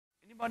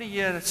Anybody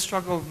here that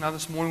struggled now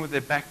this morning with their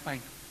back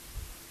pain?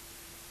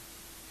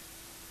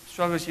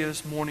 Struggles here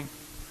this morning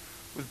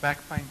with back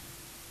pain.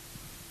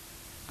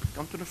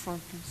 Come to the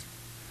front, please.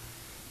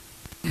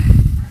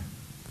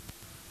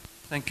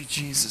 Thank you,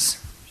 Jesus.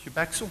 Is your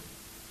back sore?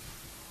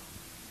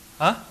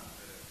 Huh?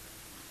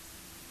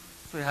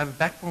 So you have a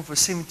back pain for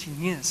 17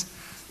 years.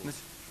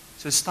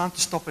 So it's time to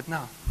stop it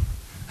now.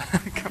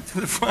 Come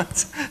to the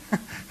front.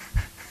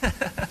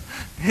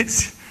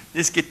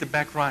 Let's get the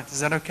back right.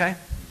 Is that okay?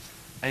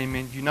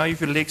 Amen. Do you know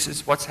if your legs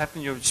is what's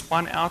happened, your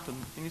spine out or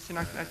anything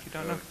like that? You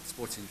don't know?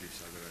 Sports injury,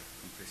 so I've got a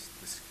compressed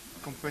disc.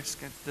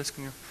 Compressed disc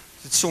in your...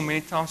 Is it sore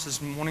many times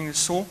this morning? It's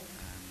sore?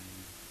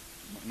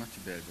 Not too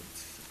bad, but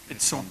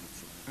it's sore.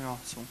 Yeah,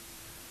 it's sore.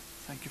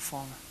 Thank you,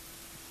 Father.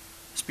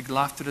 Speak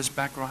life to this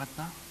back right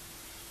now.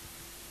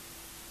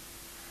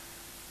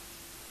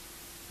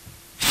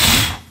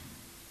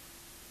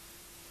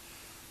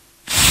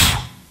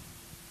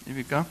 Here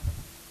we go.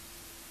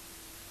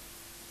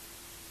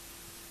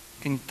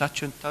 Can you touch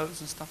your toes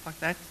and stuff like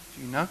that?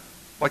 Do you know?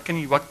 What do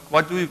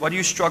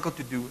you struggle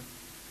to do?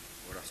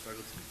 What I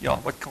struggle to do? Yeah,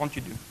 what can't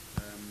you do?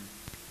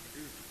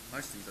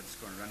 Most things I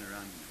just go and run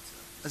around.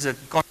 So is it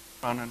you can't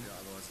run? Yeah,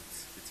 otherwise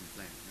it's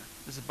inflamed. You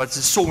know? Is it, but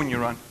it's sore when you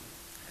run.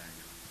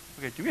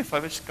 Yeah. Okay, do me a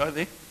favor, just go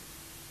there.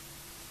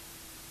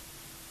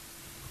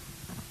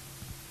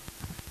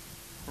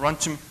 Run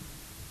to me.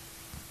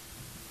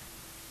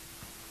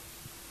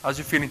 How's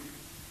you feeling?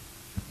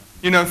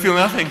 You don't feel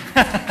nothing.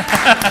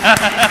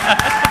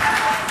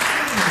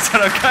 Is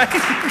that okay?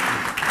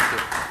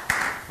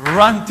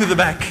 Run to the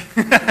back.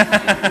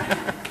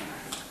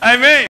 Amen.